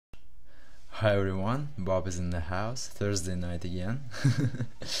Hi everyone, Bob is in the house, Thursday night again.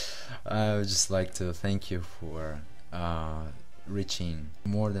 I would just like to thank you for reaching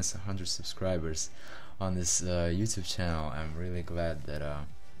more than 100 subscribers on this YouTube channel. I'm really glad that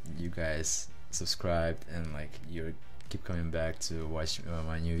you guys subscribed and you keep coming back to watch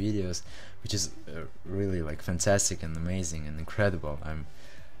my new videos, which is really fantastic and amazing and incredible. I'm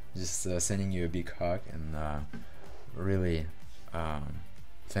just sending you a big hug and really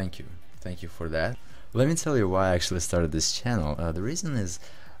thank you for that. Let me tell you why I actually started this channel. The reason is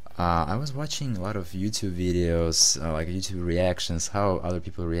I was watching a lot of YouTube videos, like YouTube reactions, how other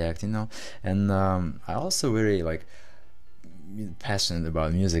people react, and I also very passionate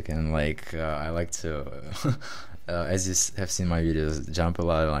about music, and I like to as you have seen my videos, jump a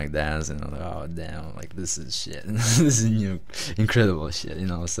lot and dance, and I'm like, oh damn, this is shit. This is new incredible shit,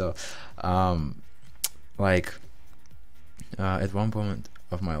 so at one point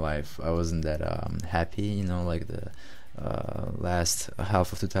of my life I wasn't that happy, the last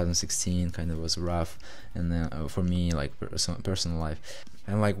half of 2016 kind of was rough, and then for me, personal life,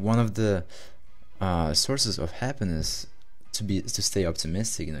 and one of the sources of happiness to stay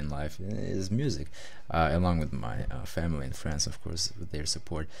optimistic in life is music, along with my family and friends, of course, with their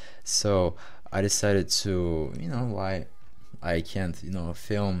support. So I decided to, why I can't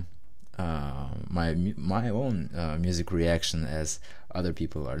film my own music reaction as other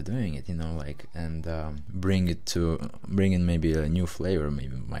people are doing it, and bring in maybe a new flavor,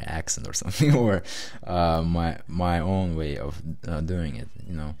 maybe my accent or something, or my own way of doing it,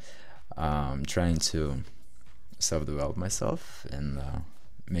 trying to self-develop myself and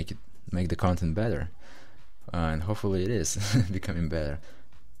make the content better, and hopefully it is becoming better.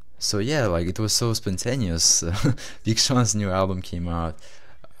 So yeah, it was so spontaneous. Big Sean's new album came out,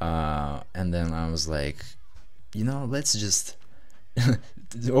 and then I was like, let's just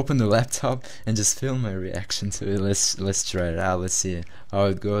open the laptop and just film my reaction to it. Let's try it out, let's see how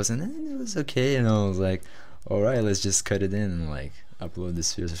it goes. And then it was okay, I was like, alright, let's just cut it in and upload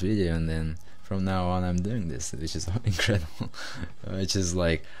this first video, and then from now on I'm doing this, which is incredible. Which is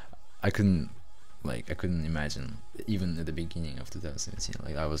I couldn't imagine even at the beginning of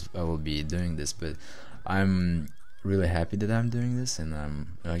 2017 I will be doing this, but I'm really happy that I'm doing this, and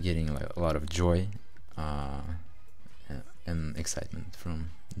I'm getting a lot of joy and excitement from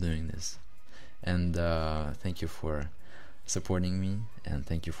doing this. And thank you for supporting me, and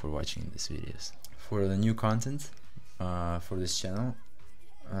thank you for watching these videos. For the new content for this channel,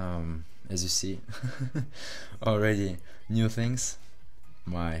 as you see, already new things.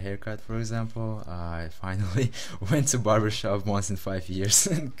 My haircut, for example, I finally went to barbershop once in 5 years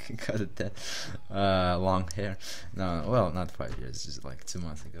and cut it that long hair. No, well, not 5 years, just 2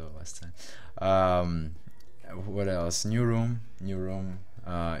 months ago, last time. What else? New room.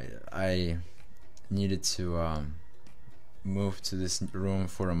 I needed to move to this room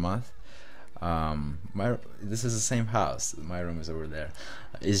for a month. This is the same house. My room is over there.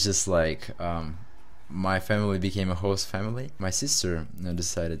 It's just my family became a host family. My sister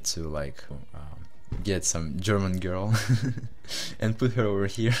decided to get some German girl and put her over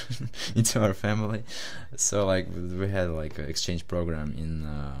here into our family. So we had an exchange program in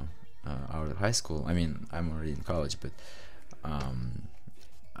our high school. I mean, I'm already in college, but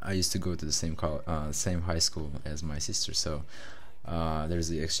I used to go to the same high school as my sister. So there's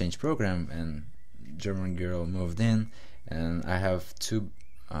the exchange program, and German girl moved in, and I have 2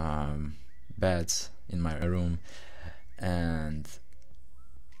 beds in my room, and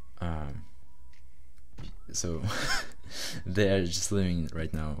so they're just living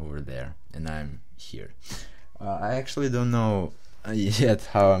right now over there, and I'm here. I actually don't know yet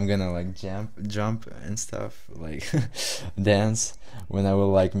how I'm gonna jump and stuff, dance when I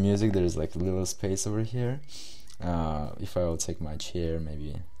will like music. There's a little space over here. If I will take my chair,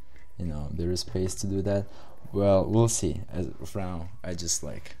 maybe there is space to do that. Well, we'll see. As for now, I just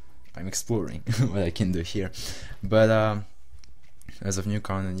I'm exploring what I can do here. But as of new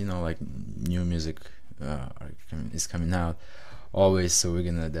content, new music is coming out always, so we're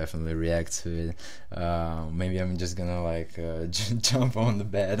gonna definitely react to it. Maybe I'm just gonna jump on the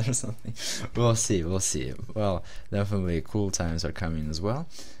bed or something. We'll see. Well, definitely cool times are coming as well,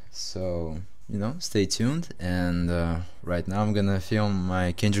 so stay tuned. And right now I'm gonna film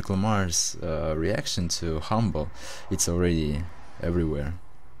my Kendrick Lamar's reaction to Humble. It's already everywhere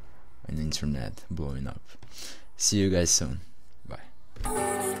on the internet, blowing up. See you guys soon.